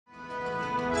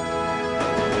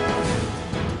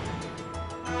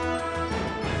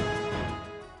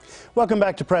Welcome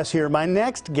back to Press Here. My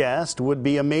next guest would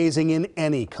be amazing in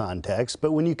any context,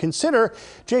 but when you consider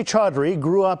Jay Chaudhry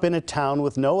grew up in a town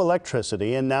with no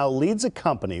electricity and now leads a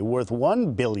company worth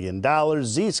 $1 billion,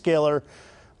 Zscaler,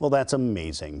 well, that's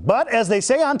amazing. But as they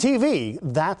say on TV,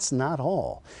 that's not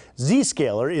all.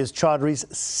 Zscaler is Chaudhry's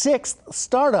sixth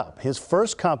startup. His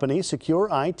first company, Secure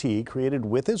IT, created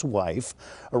with his wife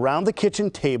around the kitchen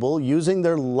table using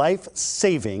their life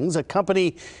savings, a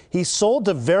company he sold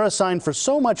to VeriSign for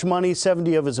so much money,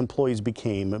 70 of his employees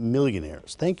became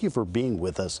millionaires. Thank you for being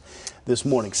with us this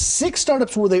morning. 6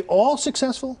 startups, were they all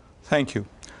successful? Thank you.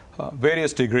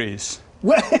 Various degrees.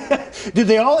 Did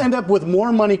they all end up with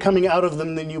more money coming out of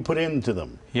them than you put into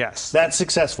them? Yes. That's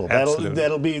successful.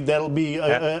 That'll be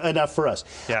enough for us.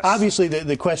 Yes. Obviously,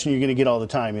 the question you're going to get all the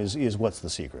time is what's the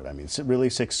secret? I mean, really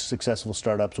 6 successful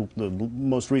startups. The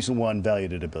most recent one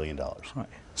valued at $1 billion. Right.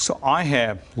 So I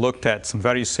have looked at some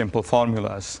very simple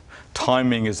formulas.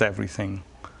 Timing is everything.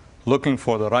 Looking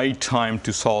for the right time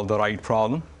to solve the right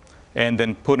problem, and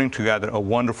then putting together a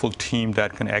wonderful team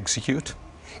that can execute.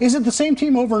 Is it the same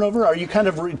team over and over? Are you kind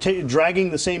of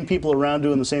dragging the same people around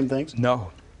doing the same things?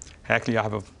 No. Actually, I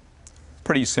have a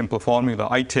pretty simple formula.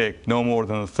 I take no more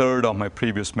than a third of my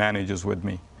previous managers with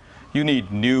me. You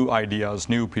need new ideas,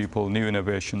 new people, new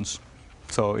innovations.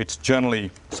 So it's generally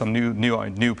some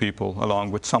new people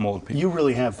along with some old people. You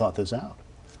really have thought this out.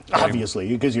 Obviously,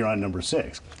 because you're on number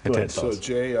 6. Go ahead, so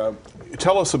Jay,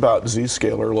 tell us about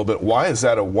Zscaler a little bit. Why is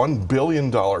that a $1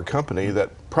 billion company that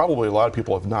probably a lot of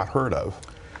people have not heard of?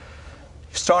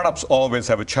 Startups always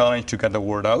have a challenge to get the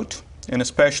word out, and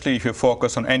especially if you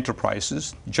focus on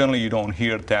enterprises. Generally, you don't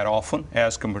hear it that often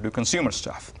as compared to consumer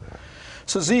stuff.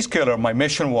 So Zscaler, my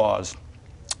mission was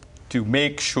to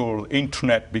make sure the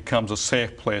internet becomes a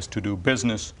safe place to do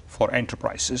business for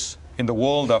enterprises in the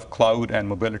world of cloud and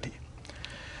mobility.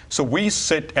 So we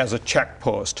sit as a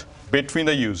checkpost between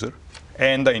the user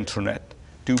and the internet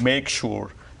to make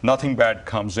sure nothing bad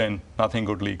comes in, nothing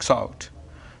good leaks out.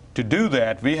 To do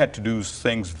that, we had to do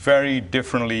things very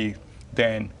differently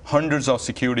than hundreds of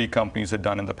security companies had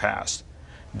done in the past.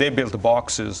 They built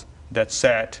boxes that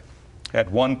sat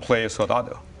at one place or the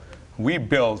other. We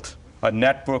built a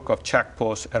network of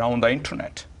checkposts around the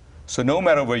internet. So no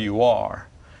matter where you are,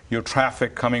 your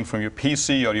traffic coming from your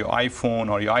PC or your iPhone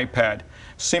or your iPad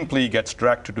simply gets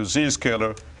directed to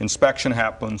Zscaler, inspection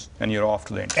happens, and you're off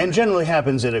to the internet. And generally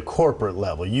happens at a corporate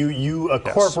level. A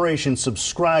corporation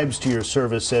subscribes to your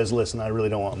service, says, listen, I really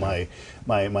don't want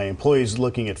my employees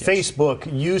looking at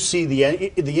Facebook. You see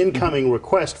the incoming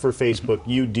request for Facebook,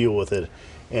 you deal with it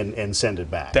and send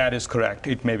it back. That is correct.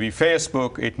 It may be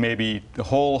Facebook, it may be the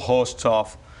whole host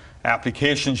of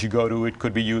applications you go to. It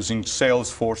could be using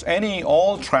Salesforce.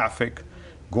 All traffic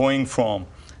going from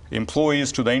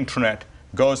employees to the internet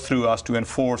goes through us to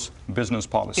enforce business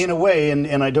policy. In a way,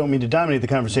 and I don't mean to dominate the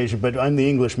conversation, but I'm the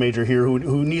English major here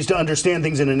who needs to understand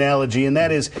things in analogy, and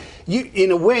that is, in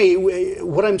a way,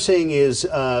 what I'm saying is,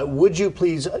 would you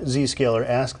please, Zscaler,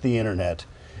 ask the internet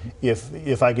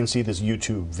if I can see this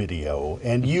YouTube video,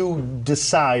 and you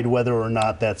decide whether or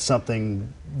not that's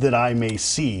something that I may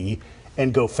see,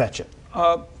 and go fetch it.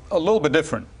 A little bit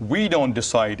different. We don't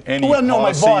decide any Well, no,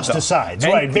 my boss policy decides,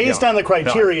 right, based on the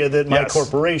criteria that my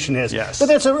corporation has. Yes. But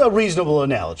that's a reasonable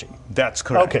analogy. That's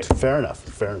correct. Okay, fair enough,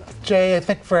 fair enough. Jay, I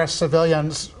think for us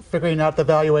civilians, figuring out the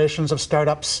valuations of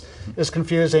startups is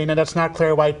confusing, and it's not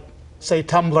clear why, say,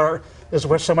 Tumblr is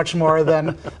worth so much more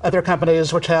than other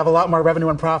companies which have a lot more revenue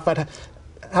and profit.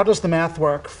 How does the math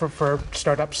work for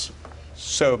startups?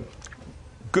 So,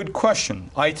 good question.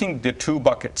 I think there are 2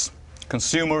 buckets.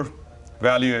 Consumer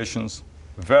valuations,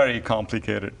 very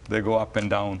complicated. They go up and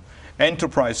down.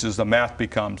 Enterprises, the math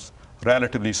becomes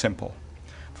relatively simple.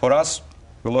 For us,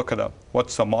 we look at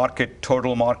what's the market,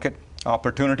 total market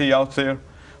opportunity out there.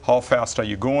 How fast are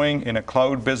you going? In a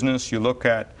cloud business, you look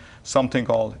at something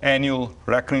called annual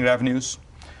recurring revenues.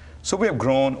 So we have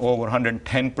grown over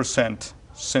 110%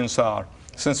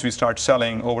 since we started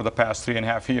selling over the past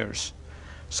 3.5 years.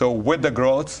 So with the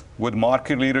growth, with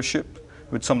market leadership,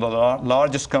 with some of the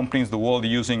largest companies in the world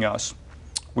using us,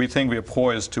 we think we are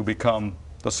poised to become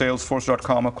the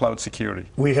Salesforce.com of cloud security.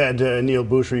 We had Neil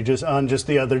Bouchery just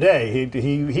the other day.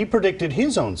 He predicted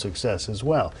his own success as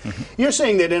well. Mm-hmm. You're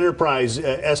saying that enterprise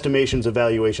estimations,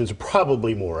 evaluations are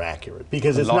probably more accurate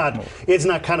because it's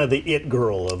not kind of the it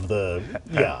girl of the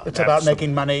It's about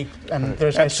making money, and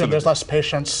I assume there's less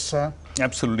patience.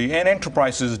 Absolutely, and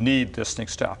enterprises need this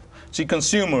next step. See,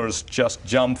 consumers just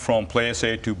jump from place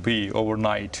A to B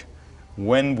overnight.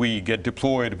 When we get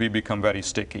deployed, we become very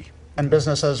sticky. And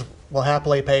businesses will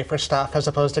happily pay for stuff as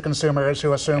opposed to consumers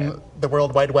who assume the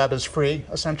World Wide Web is free,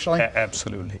 essentially.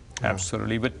 Absolutely,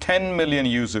 absolutely. With 10 million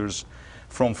users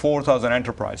from 4,000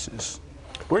 enterprises.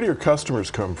 Where do your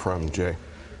customers come from, Jay?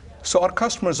 So our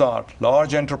customers are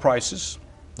large enterprises.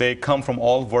 They come from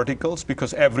all verticals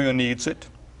because everyone needs it.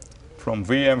 From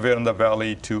VMware in the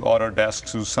Valley to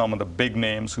Autodesk to some of the big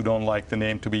names who don't like the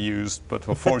name to be used, but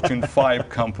for Fortune 5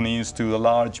 companies to a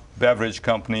large beverage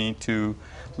company to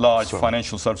large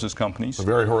financial services companies.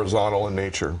 Very horizontal in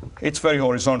nature. It's very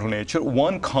horizontal in nature.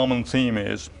 One common theme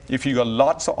is if you got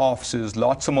lots of offices,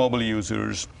 lots of mobile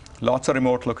users, lots of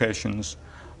remote locations,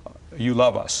 you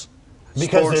love us.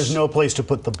 Because there's no place to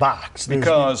put the box. You've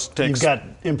got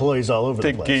employees all over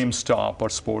the place. Take GameStop or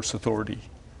Sports Authority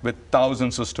with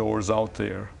thousands of stores out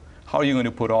there. How are you going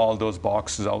to put all those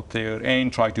boxes out there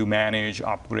and try to manage,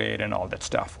 upgrade, and all that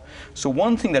stuff? So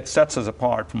one thing that sets us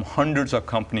apart from hundreds of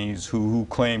companies who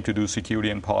claim to do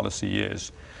security and policy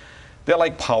is they're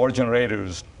like power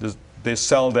generators. They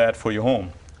sell that for your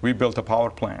home. We built a power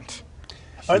plant.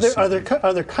 Are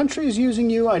there countries using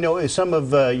you? I know some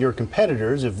of your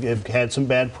competitors have had some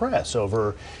bad press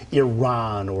over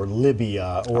Iran or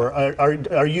Libya. Or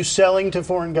are you selling to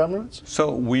foreign governments?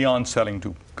 So we aren't selling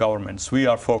to governments. We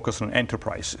are focused on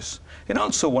enterprises. And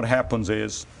also what happens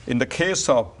is, in the case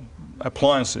of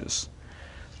appliances,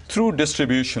 through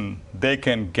distribution, they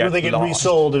can get they get lost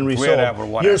resold and resold. Wherever,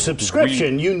 whatever. Your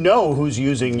subscription, you know who's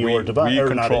using your device. We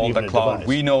control the cloud. Device.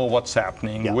 We know what's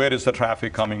happening, Yeah. where is the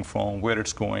traffic coming from, where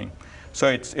it's going. So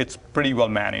it's pretty well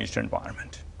managed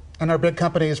environment. And are big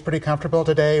companies pretty comfortable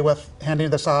today with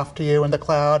handing this off to you in the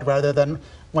cloud rather than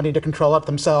wanting to control it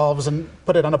themselves and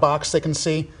put it on a box they can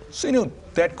see? So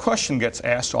that question gets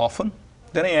asked often.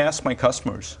 Then I ask my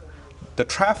customers, the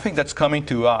traffic that's coming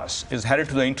to us is headed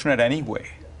to the internet anyway.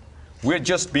 We're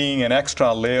just being an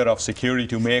extra layer of security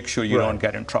to make sure you don't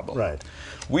get in trouble. Right.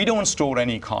 We don't store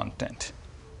any content.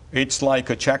 It's like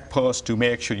a check post to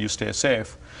make sure you stay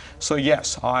safe. So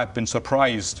yes, I've been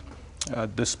surprised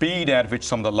the speed at which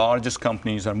some of the largest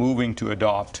companies are moving to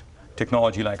adopt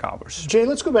technology like ours. Jay,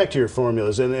 let's go back to your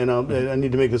formulas, and I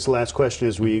need to make this last question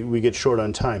as we get short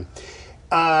on time.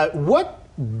 What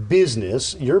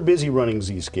business, you're busy running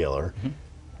Zscaler,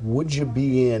 would you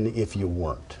be in if you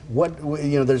weren't?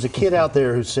 There's a kid out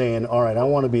there who's saying, all right, I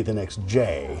want to be the next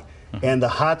Jay, and the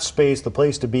hot space, the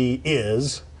place to be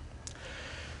is?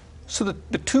 So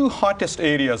the two hottest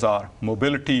areas are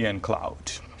mobility and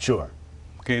cloud. Sure.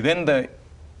 Okay, then the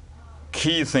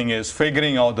key thing is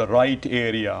figuring out the right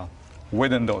area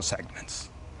within those segments.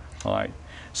 All right.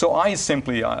 So I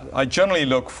generally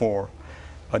look for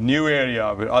a new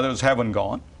area where others haven't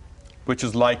gone, which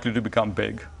is likely to become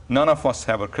big. None of us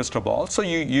have a crystal ball, so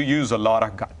you use a lot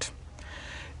of gut.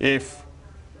 If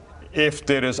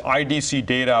there is IDC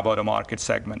data about a market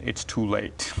segment, it's too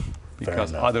late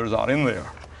because others are in there.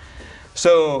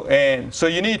 So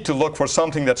you need to look for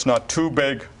something that's not too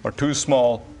big or too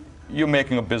small. You're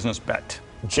making a business bet.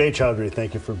 Jay Chaudhry,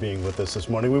 thank you for being with us this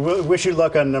morning. We wish you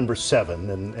luck on number 7,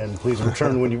 and please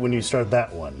return when you start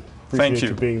that one. Appreciate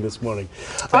you being this morning.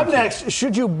 Up next,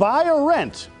 should you buy or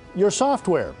rent your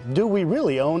software? Do we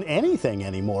really own anything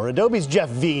anymore? Adobe's Jeff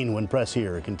Veen when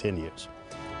PressHere continues.